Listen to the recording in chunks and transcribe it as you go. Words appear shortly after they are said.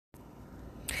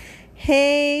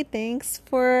Hey, thanks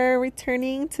for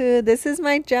returning to This Is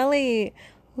My Jelly.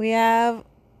 We have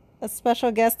a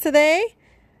special guest today.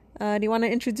 Do you want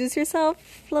to introduce yourself,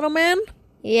 little man?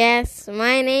 Yes,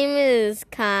 my name is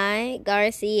Kai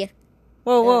Garcia.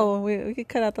 Whoa, we could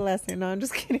cut out the last name. No, I'm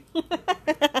just kidding.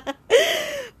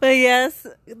 But yes,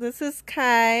 this is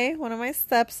Kai, one of my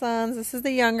stepsons. This is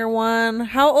the younger one.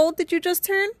 How old did you just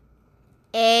turn?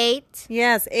 8.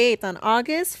 Yes, 8 on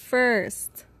August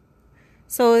 1st.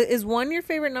 So is 1 your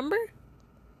favorite number?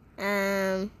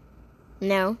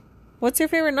 No. What's your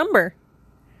favorite number?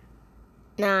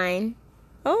 9.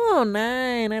 Oh,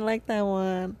 9. I like that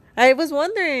one. I was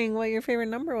wondering what your favorite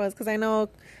number was because I know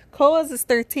Koa's is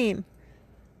 13.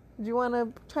 Do you want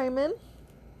to chime in?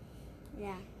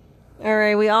 Yeah. All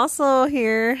right. We also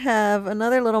here have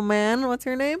another little man. What's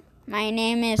your name? My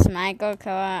name is Michael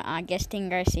Koa Augustine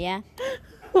Garcia.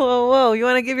 Whoa. You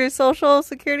want to give your social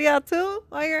security out too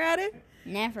while you're at it?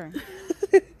 Never.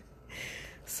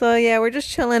 So, yeah, we're just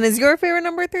chilling. Is your favorite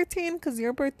number 13? Because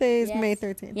your birthday is Yes. May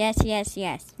 13th.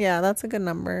 Yes. Yeah, that's a good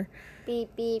number.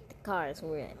 Beep, beep, the car is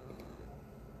red.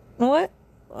 What?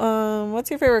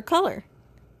 What's your favorite color?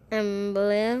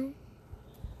 Blue.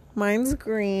 Mine's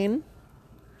green.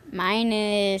 Mine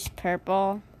is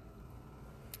purple.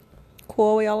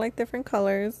 Cool. We all like different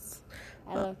colors.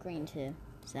 I love green too,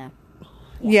 so.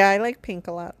 Yeah, I like pink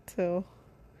a lot too,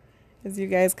 as you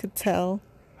guys could tell.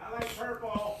 I like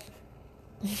purple.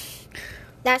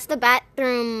 That's the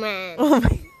bathroom man. Oh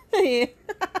my! It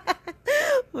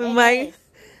is.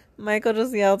 Michael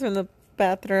just yelled from the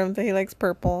bathroom that he likes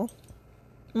purple.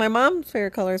 My mom's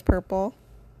favorite color is purple.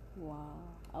 Wow,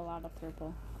 a lot of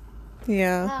purple.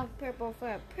 Yeah. Love purple for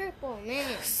a purple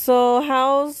man. So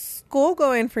how's school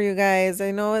going for you guys?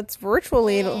 I know it's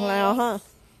virtually now, huh?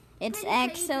 It's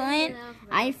excellent.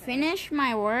 I finished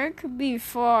my work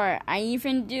before I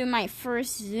even do my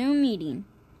first Zoom meeting,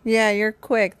 Yeah, you're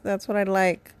quick. That's what I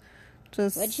like.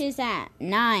 which is at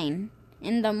 9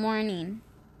 in the morning.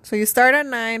 So you start at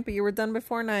 9, but you were done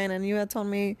before 9, and you had told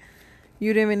me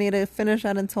you didn't even need to finish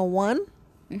that until 1?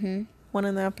 Mm-hmm. 1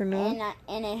 in the afternoon?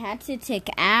 And it had to take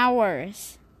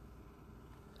hours.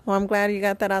 Well, I'm glad you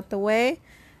got that out the way.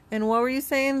 And what were you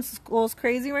saying? School's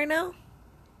crazy right now?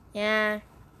 Yeah,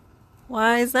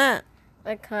 Why is that?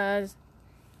 because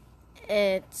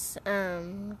it's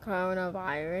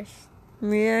coronavirus.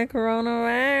 Yeah,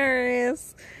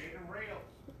 coronavirus.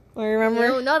 I You remember.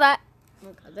 don't know that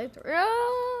because it's real.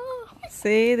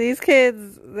 See, these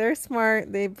kids, they're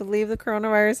smart. They believe the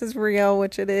coronavirus is real,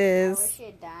 which it I is. wish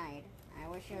it died. I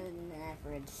wish it would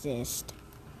never exist.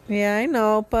 Yeah, I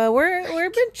know, but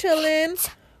we've been chilling.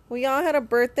 We all had a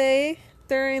birthday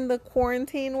during the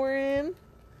quarantine we're in.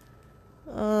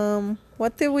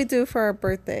 What did we do for our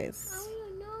birthdays?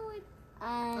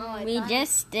 We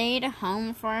just stayed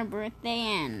home for our birthday,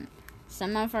 and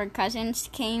some of our cousins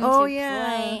came Oh, to yeah.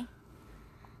 play.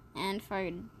 And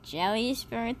for Jelly's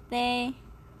birthday,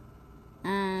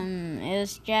 it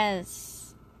was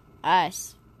just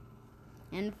us.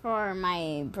 And for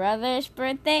my brother's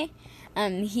birthday,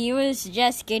 he was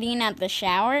just getting out the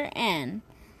shower, and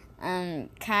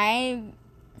Kai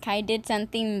did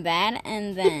something bad,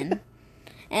 and then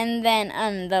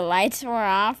the lights were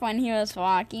off when he was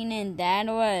walking, and Dad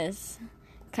was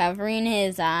covering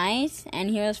his eyes, and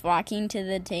he was walking to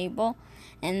the table,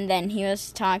 and then he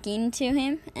was talking to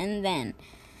him, and then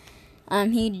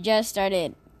he just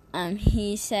started,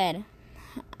 he said,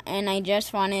 and I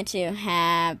just wanted to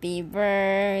happy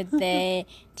birthday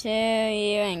to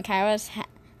you, and Kai was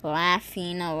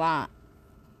laughing a lot.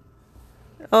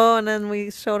 Oh, and then we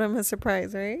showed him his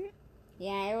surprise, right?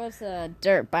 Yeah, it was a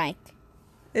dirt bike.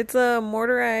 It's a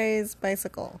motorized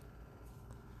bicycle.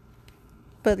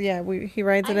 But yeah, he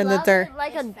rides it in the dirt. It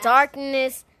like a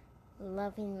darkness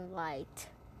loving light.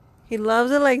 He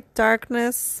loves it like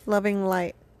darkness, loving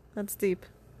light. That's deep.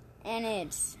 And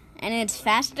it's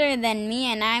faster than me,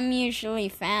 and I'm usually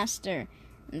faster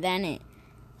than it.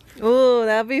 Ooh,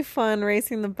 that'd be fun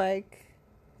racing the bike.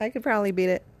 I could probably beat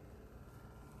it.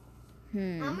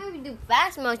 I'm gonna do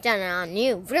fast motion on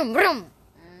you. Vroom vroom.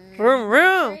 Vroom,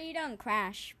 vroom. Sure you don't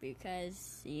crash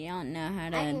because you don't know how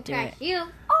to do it.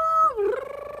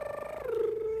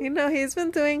 You know, he's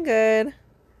been doing good.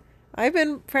 I've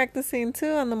been practicing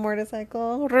too on the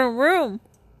motorcycle. Vroom, vroom.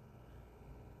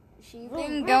 She's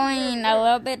been going a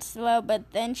little bit slow,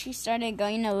 but then she started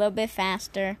going a little bit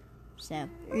faster. So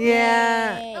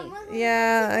Yeah.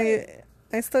 Yeah,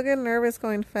 I still get nervous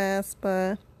going fast,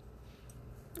 but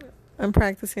I'm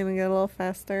practicing to get a little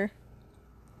faster.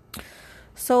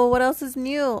 So what else is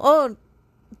new? Oh,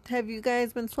 have you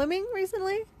guys been swimming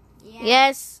recently?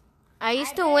 Yes, I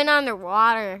used to win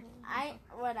underwater.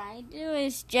 What I do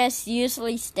is just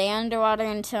usually stay underwater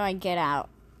until I get out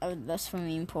of the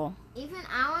swimming pool. Even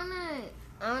I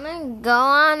wanna go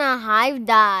on a hive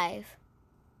dive.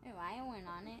 Oh, I went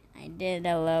on it. I did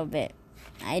a little bit.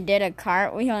 I did a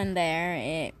cartwheel in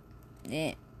there.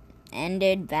 It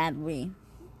ended badly.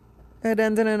 It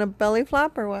ended in a belly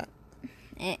flop or what?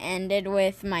 It ended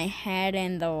with my head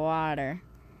in the water.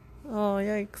 Oh,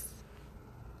 yikes.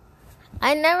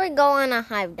 I never go on a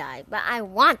hive dive, but I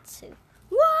want to.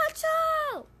 Watch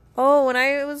out! Oh, when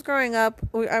I was growing up,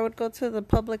 I would go to the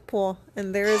public pool,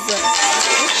 and there is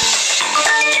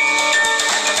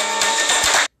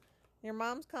Your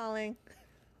mom's calling.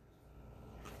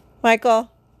 Michael.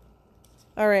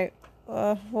 All right,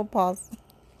 we'll pause.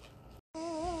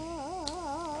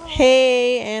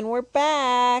 Hey, and we're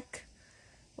back.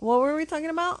 What were we talking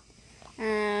about?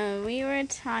 We were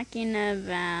talking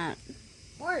about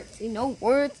Words. No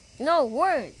words. No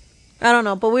words. I don't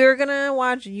know, but we were gonna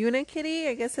watch Unikitty.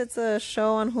 I guess it's a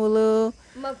show on Hulu.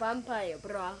 I'm a vampire,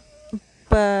 bro.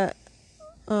 But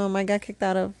I got kicked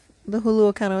out of the Hulu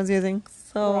account I was using.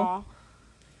 So, raw.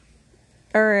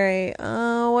 all right.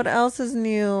 What else is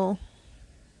new?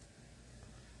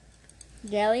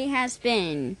 Jelly has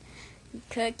been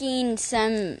cooking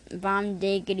some bomb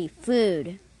diggity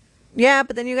food. Yeah,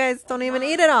 but then you guys don't even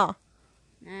eat it all.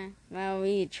 Well,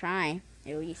 we try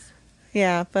at least.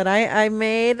 Yeah, but I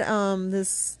made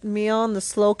this meal on the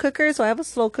slow cooker. So I have a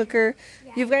slow cooker.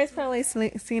 You guys probably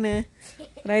seen it,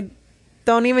 but I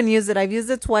don't even use it. I've used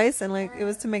it twice, and like it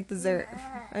was to make dessert.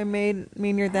 I made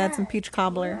me and your dad some peach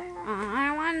cobbler.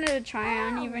 I wanted to try. I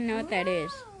don't even know what that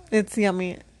is. It's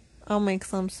yummy. I'll make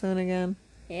some soon again.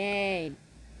 Yay!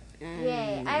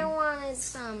 Yay! I wanted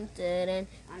some. On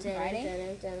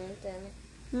Friday?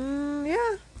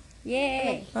 Yeah.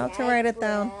 Yay! I'll have to write it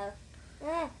down. We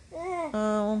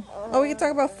can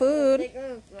talk about food.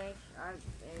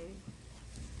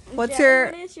 What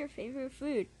is your favorite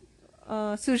food?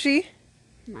 Sushi?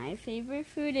 My favorite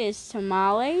food is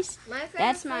tamales. My favorite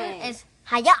That's food my- is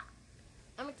haya.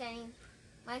 I'm telling you.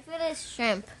 My food is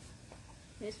shrimp.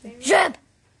 His favorite? Shrimp!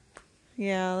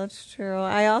 Yeah, that's true.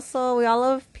 We all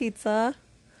love pizza.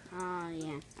 Oh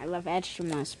yeah, I love extra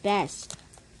most best.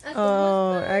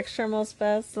 Oh, extra most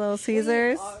best, Little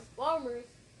Caesars. Farmers.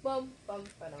 Bum, bum,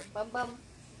 ba-dum, bum, bum.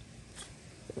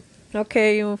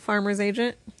 Okay, you a farmer's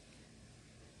agent?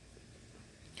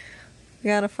 We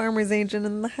got a farmer's agent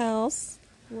in the house.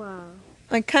 Wow.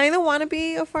 I kind of want to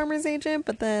be a farmer's agent,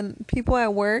 but then people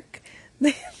at work,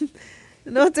 they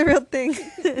know it's a real thing.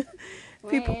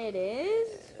 People, Wait, it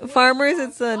is? farmers,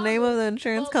 it's the name of the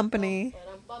insurance company.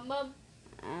 Bum, bum.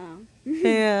 Oh.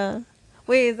 Yeah.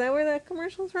 Wait, is that where that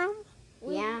commercial's from?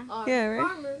 We Yeah. are Yeah, right?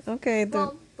 farmers. Okay,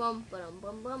 Bum, bum, ba-dum,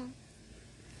 bum, bum.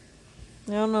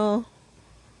 I don't know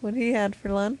what he had for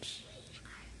lunch.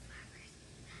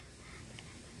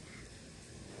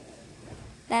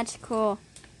 That's cool.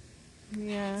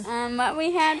 Yeah. What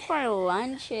we had for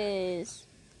lunch is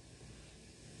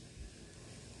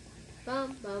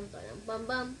Bum, bum, ba-dum, bum,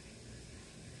 bum.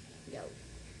 Yo.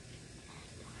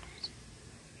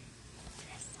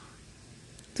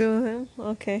 Do him?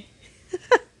 Okay. Do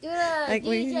the Like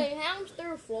we- DJ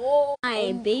hamster floor.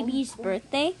 my baby's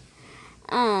birthday.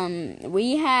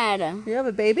 We had You have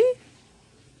a baby?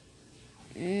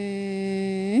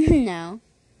 no.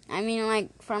 I mean, like,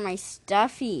 for my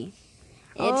stuffy.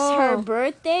 It's her Oh.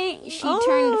 birthday. She Oh.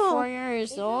 turned 4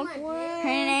 years old. my Her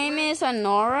name is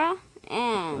Honora,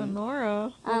 and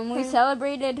Nora. we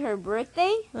celebrated her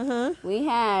birthday. Uh-huh. We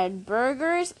had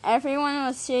burgers. Everyone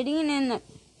was sitting in the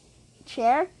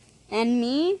chair, and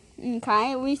me and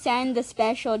Kai, we sat in the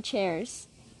special chairs.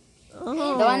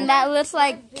 Oh. The one that looks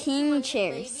like king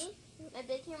chairs. My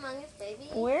big humongous baby.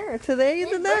 Where? Today you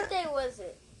His did that? birthday was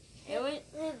it? It was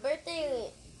His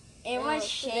birthday. It was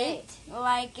today. shaped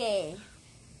like a,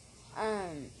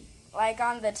 like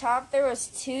on the top there was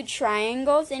 2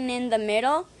 triangles, and in the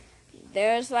middle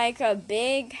there's like a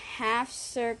big half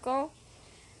circle,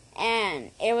 and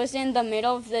it was in the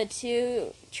middle of the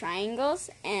 2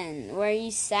 triangles, and where he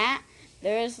sat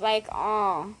there was like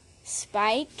all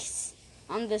spikes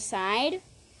on the side,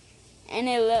 and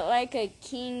it looked like a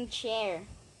king chair.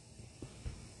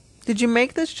 Did you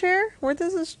make this chair? Where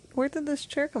did this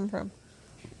chair come from?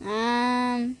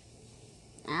 I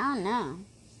don't know.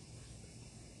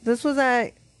 This was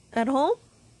at home?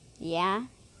 Yeah.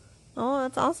 Oh,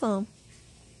 that's awesome.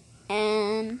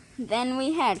 And then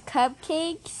we had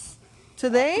cupcakes.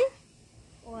 Today?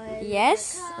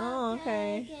 Yes. Oh,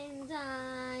 okay.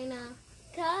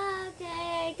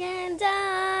 Cupcake and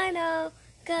dino.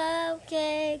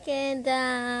 Cupcake and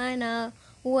dino.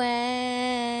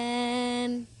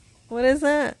 When? What is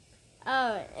that?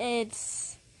 Oh,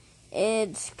 it's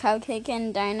Cupcake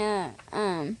and Dinah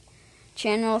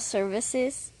General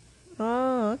Services.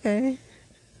 Oh, okay.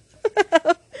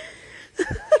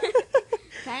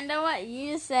 Kind of what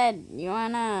you said. You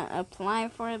wanna apply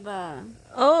for the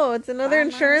Oh, it's another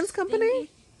farmers insurance company? thingy?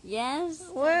 Yes.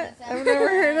 What? I've never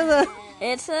heard of that.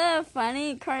 It's a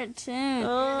funny cartoon.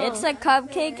 Oh. It's a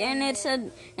cupcake and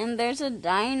there's a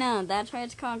Dinah. That's why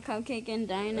it's called Cupcake and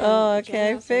Dinah. Oh, okay.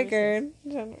 I General Services. figured.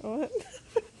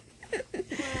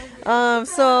 What?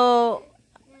 So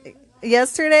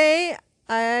yesterday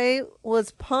I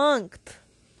was punked.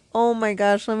 Oh my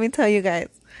gosh, let me tell you guys.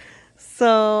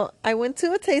 So I went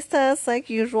to a taste test like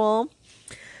usual.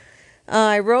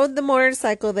 I rode the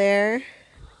motorcycle there,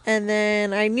 and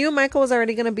then I knew Michael was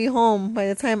already gonna be home by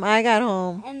the time I got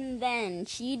home. And then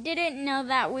she didn't know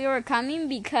that we were coming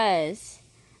because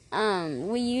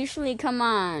we usually come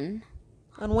on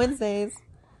Wednesdays.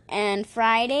 and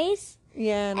Fridays.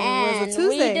 Yeah, and it And was a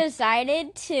Tuesday. we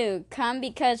decided to come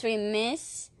because we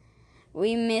miss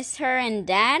her and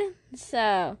Dad.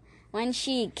 So when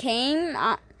she came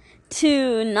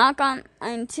to knock on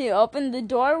and to open the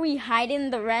door, we hide in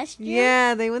the restroom.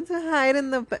 Yeah, they went to hide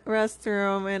in the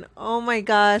restroom, and oh my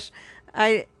gosh,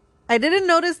 I didn't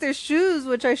notice their shoes,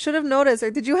 which I should have noticed.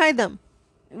 Or did you hide them?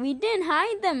 We didn't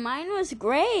hide them. Mine was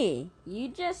gray. You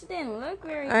just didn't look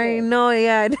very good. I know,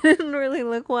 yeah, I didn't really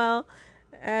look well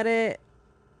at it.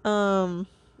 Yeah,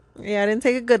 I didn't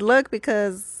take a good look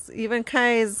because even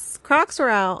Kai's Crocs were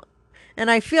out. And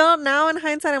I feel now in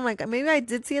hindsight, I'm like, maybe I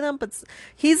did see them, but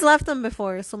he's left them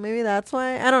before, so maybe that's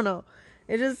why. I don't know.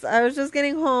 I was just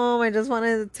getting home. I just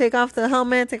wanted to take off the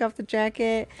helmet, take off the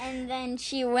jacket. And then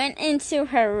she went into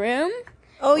her room.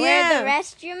 Oh, where yeah. the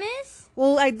restroom is.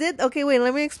 Well, I did. Okay, wait,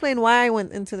 let me explain why I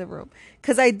went into the room.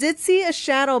 Because I did see a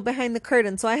shadow behind the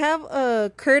curtain. So I have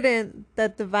a curtain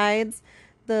that divides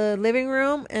the living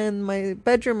room and my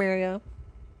bedroom area.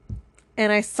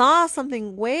 And I saw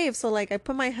something wave. So, like, I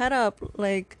put my head up,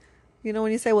 like, you know,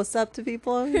 when you say what's up to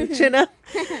people, your chin up.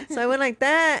 So I went like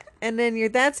that. And then your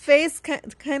dad's face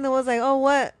kind of was like, oh,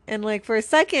 what? And, like, for a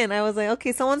second, I was like,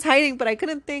 okay, someone's hiding. But I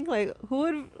couldn't think, like, who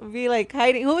would be, like,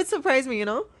 hiding? Who would surprise me, you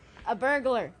know? A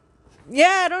burglar.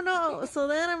 Yeah, I don't know. So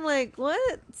then I'm like,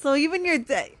 what? So even your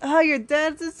dad, your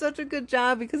dad did such a good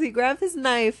job because he grabbed his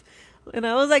knife. And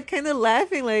I was, like, kind of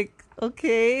laughing, like,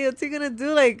 okay, what's he gonna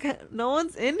do? Like, no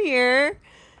one's in here.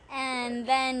 And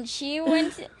then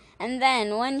and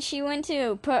then when she went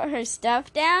to put her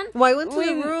stuff down. Well, I went to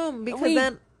the room because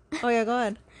then. Oh, yeah, go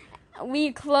ahead.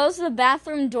 We closed the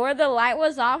bathroom door, the light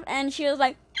was off, and she was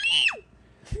like.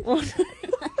 Well,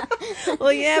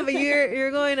 yeah, but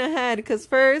you're going ahead because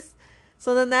first.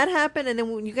 So then that happened, and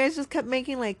then you guys just kept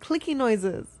making, like, clicky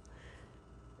noises.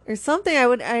 Or something.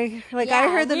 I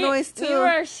heard the noise too. We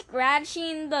were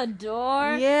scratching the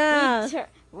door. Yeah.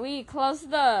 We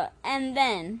closed the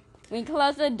door,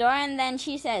 and then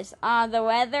she says, the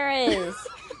weather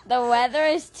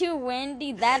is too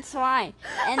windy, that's why.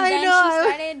 And then she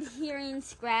started hearing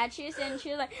scratches, and she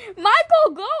was like,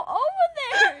 Michael, go over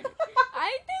there.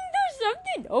 I think there's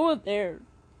something over there.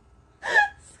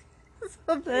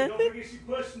 Don't forget she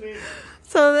pushed me.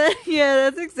 So then, yeah,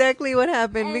 that's exactly what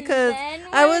happened. And because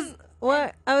I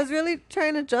was really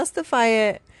trying to justify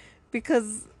it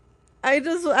because I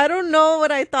don't know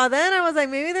what I thought. Then I was like,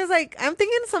 maybe there's, like, I'm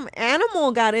thinking some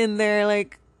animal got in there.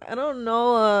 Like, I don't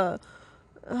know.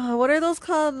 What are those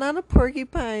called? Not a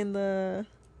porcupine. The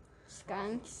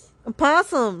skunks.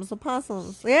 Opossums.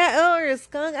 Yeah, or a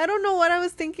skunk. I don't know what I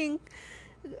was thinking.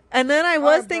 And then I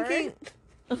was thinking.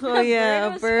 Oh,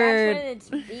 yeah, a bird. With its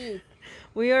beak.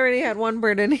 We already had one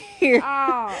bird in here.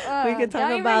 We could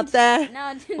talk about that.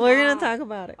 No, we're going to talk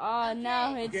about it. Oh,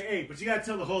 no. Okay, hey, but you got to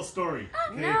tell the whole story.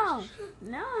 Okay? No,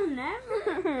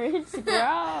 never. It's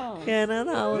gross. Yeah, not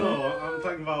all of it. No, I'm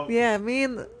talking about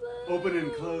opening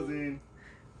and closing.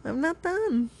 I'm not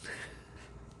done.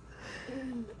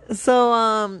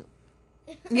 So,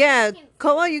 yeah,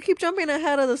 Koa, you keep jumping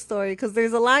ahead of the story because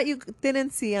there's a lot you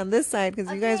didn't see on this side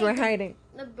because you guys were hiding.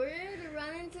 The bird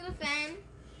ran into the fan.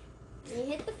 He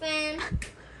hit the fan.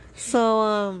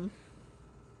 So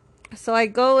I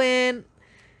go in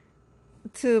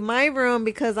to my room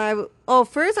because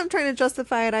first I'm trying to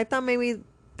justify it. I thought maybe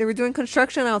they were doing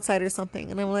construction outside or something.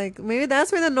 And I'm like, maybe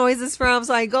that's where the noise is from.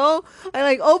 So I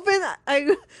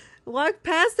walk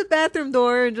past the bathroom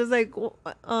door and just, like,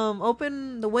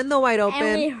 open the window wide open.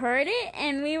 And we heard it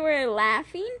and we were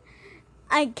laughing.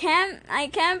 I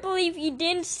can't believe you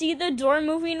didn't see the door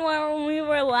moving while we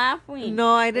were laughing.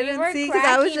 No, I didn't see because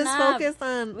I was just focused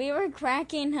on. We were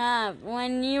cracking up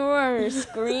when you were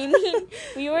screaming.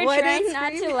 We were trying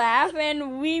not to laugh,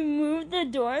 and we moved the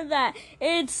door that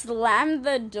it slammed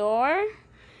the door,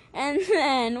 and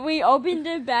then we opened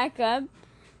it back up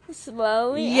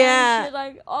slowly. Yeah. And she's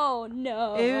like, "Oh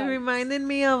no!" It reminded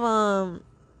me of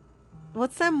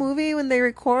what's that movie when they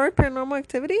record Paranormal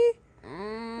Activity?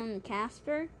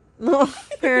 Casper? No,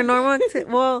 Paranormal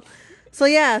Activity. Well, so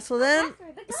yeah, so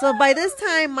by this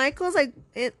time, Michael's like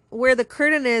where the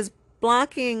curtain is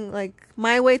blocking like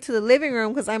my way to the living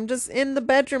room because I'm just in the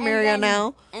bedroom area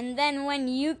now. And then when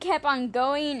you kept on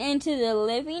going into the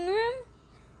living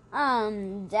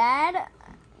room, Dad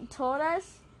told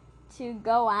us to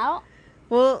go out.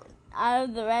 Well, out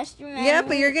of the restroom. Yeah,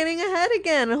 but you're getting ahead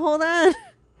again. Hold on.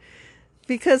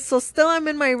 Because still I'm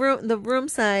in my room, the room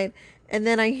side. And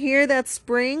then I hear that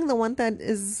spring, the one that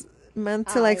is meant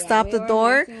to stop the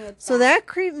door. So that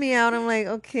creeped me out. I'm like,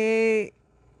 okay.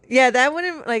 Yeah,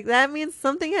 that means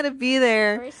something had to be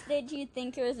there. First, did you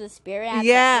think it was a spirit at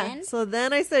the end? So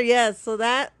then I said yes. So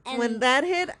when that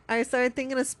hit, I started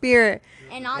thinking of spirit.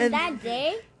 And on that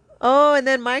day? Oh, and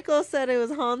then Michael said it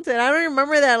was haunted. I don't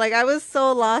remember that. Like, I was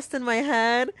so lost in my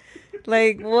head.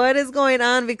 Like, what is going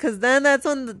on? Because then that's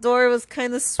when the door was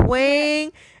kind of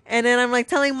swaying. And then I'm like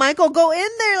telling Michael, go in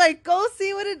there, like, go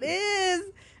see what it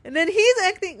is. And then he's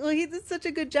acting, well, he did such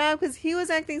a good job because he was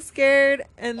acting scared.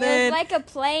 And then it was like a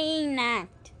playing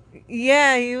act.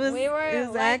 Yeah, he was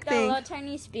acting. The little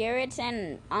tiny spirits.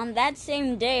 And on that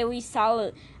same day,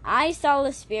 I saw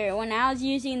the spirit when I was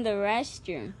using the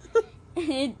restroom.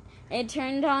 It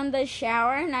turned on the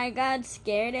shower and I got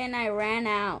scared and I ran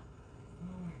out.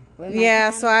 Yeah,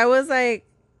 so I was like,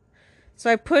 so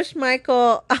I pushed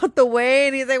Michael out the way,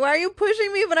 and he's like, why are you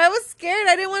pushing me? But I was scared.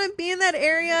 I didn't want to be in that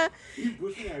area. He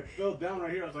pushed me. I fell down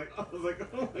right here. I was like,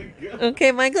 oh my God.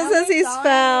 Okay, Michael says he's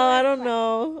fell. I don't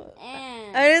know.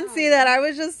 I didn't see that. I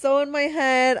was just so in my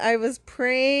head. I was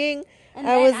praying. And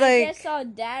I just saw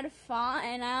Dad fall,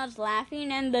 and I was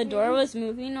laughing, and the door was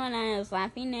moving when I was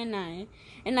laughing,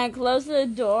 and I closed the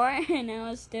door, and I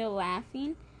was still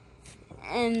laughing.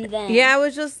 And then I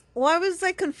was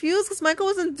like confused because Michael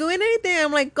wasn't doing anything.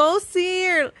 I'm like, go see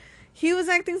her. He was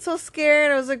acting so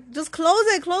scared. I was like, just close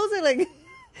it. Like,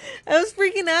 I was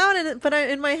freaking out.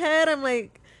 In my head, I'm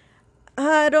like,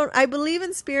 I believe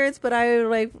in spirits, but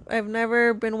I've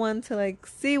never been one to like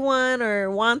see one or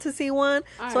want to see one.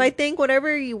 So I think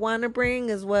whatever you want to bring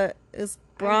is what is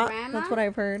brought. That's what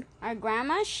I've heard. Our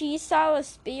grandma, she saw a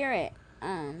spirit.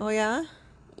 Oh yeah?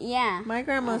 Yeah. My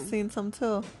grandma's seen some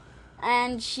too.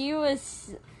 And she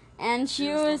was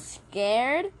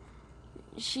scared.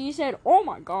 She said, "Oh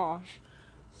my gosh,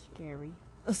 scary."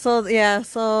 So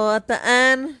at the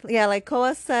end, like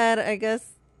Koa said, I guess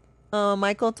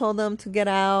Michael told them to get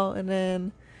out, and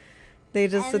then they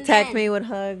just attacked me with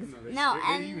hugs. And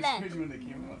then I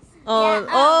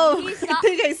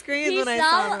think I screamed when I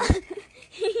saw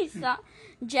them.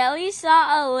 Jelly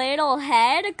saw a little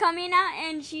head coming out,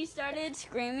 and she started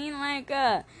screaming like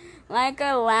a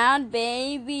loud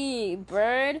baby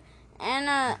bird, and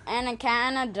a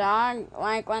cat and a dog,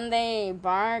 like when they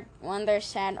bark when they're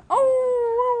sad.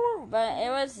 Oh, but it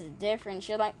was different.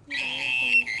 She was like,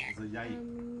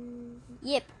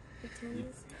 yep.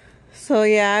 So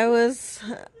yeah, I was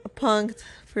punked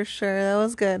for sure. That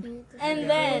was good. And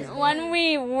then when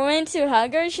we went to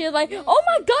hug her, she was like, "Oh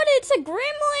my God, it's a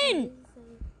gremlin!"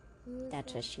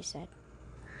 That's what she said.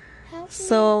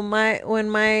 So when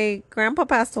my grandpa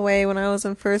passed away when I was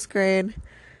in first grade,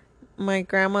 my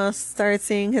grandma started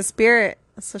seeing his spirit.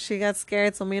 So she got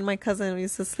scared. So me and my cousin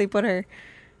used to sleep with her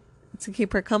to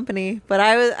keep her company. But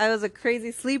I was a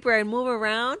crazy sleeper. I'd move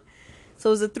around. So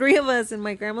it was the three of us in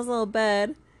my grandma's little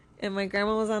bed, and my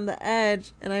grandma was on the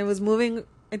edge, and I was moving.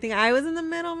 I think I was in the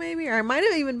middle maybe, or I might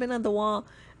have even been at the wall.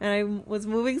 And I was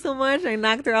moving so much, I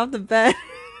knocked her off the bed.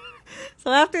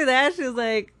 So after that, she was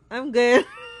like, "I'm good."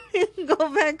 Go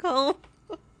back home.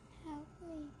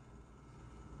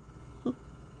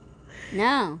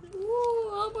 No. Ooh,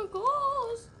 oh my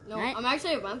gosh. No, I'm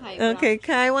actually a vampire. Okay,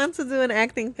 Kai wants to do an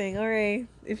acting thing. All right.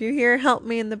 If you hear "help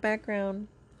me" in the background.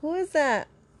 Who is that?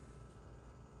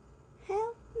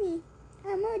 Help me.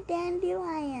 I'm a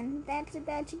dandelion that's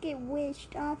about to get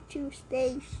wished off to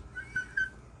space.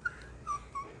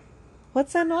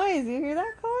 What's that noise? You hear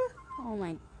that, Kai? Oh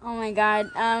my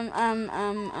God.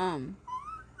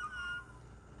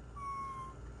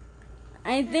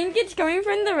 I think it's coming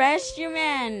from the restroom,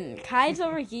 and Kai's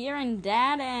over here, and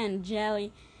Dad and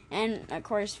Jelly, and of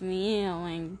course me.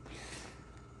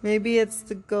 Maybe it's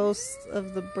the ghost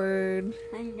of the bird.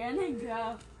 I'm gonna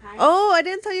go. Oh, I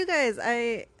didn't tell you guys.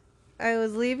 I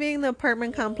was leaving the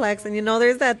apartment complex, and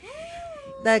there's that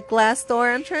glass door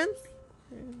entrance.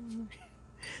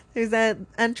 There's that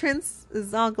entrance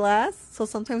is all glass, so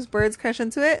sometimes birds crash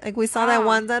into it. Like we saw that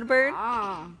one dead bird.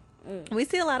 We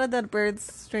see a lot of dead birds,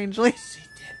 strangely.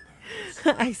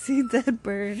 I see dead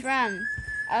birds.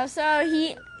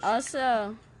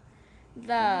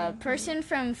 The person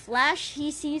from Flash,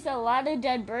 he sees a lot of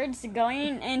dead birds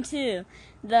going into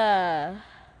the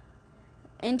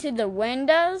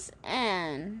windows,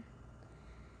 and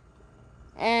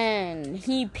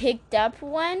he picked up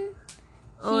one.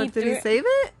 Oh, did he save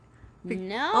it?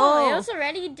 No, it was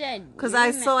already dead. Because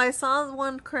I saw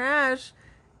one crash,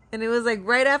 and it was like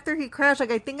right after he crashed.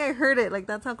 Like I think I heard it. Like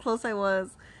that's how close I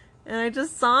was, and I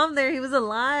just saw him there. He was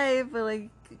alive, but like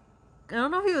I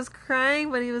don't know if he was crying,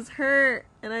 but he was hurt,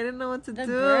 and I didn't know what to do. The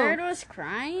bird was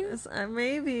crying.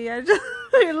 Maybe I just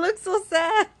it looked so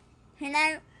sad.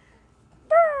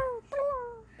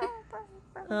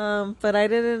 But I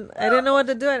didn't know what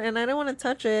to do, and I didn't want to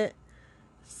touch it.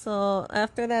 So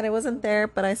after that, it wasn't there,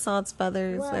 but I saw its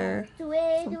feathers there. Do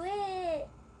it.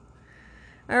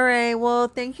 All right. Well,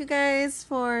 thank you guys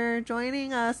for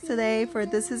joining us today for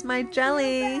This Is My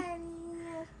Jelly.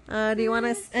 Do you want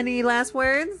any last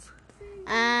words?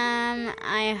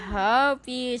 I hope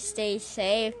you stay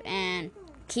safe and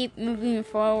keep moving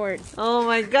forward. Oh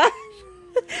my gosh.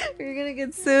 You're gonna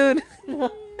get sued.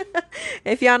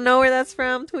 If y'all know where that's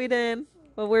from, tweet in.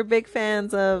 Well, we're big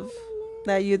fans of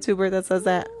that YouTuber that says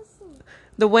that.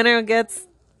 The winner gets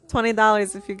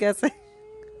 $20 if you guess it.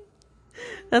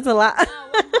 That's a lot. No,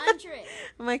 100.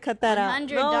 I might cut that out.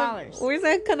 $100. No, where's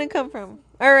that gonna come from?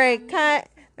 All right, Kai.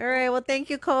 All right. Well, thank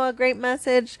you, Koa. Great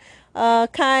message.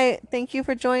 Kai, thank you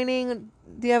for joining.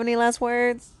 Do you have any last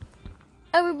words?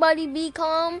 Everybody be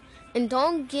calm and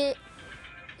don't get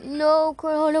no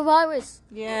coronavirus.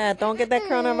 Yeah, don't get that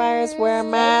coronavirus. Wear a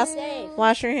mask.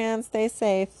 Wash your hands. Stay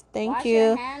safe. Thank you.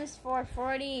 Wash your hands for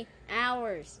 40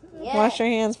 hours. Wash your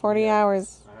hands 40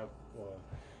 hours.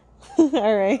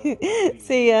 All right.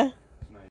 See ya.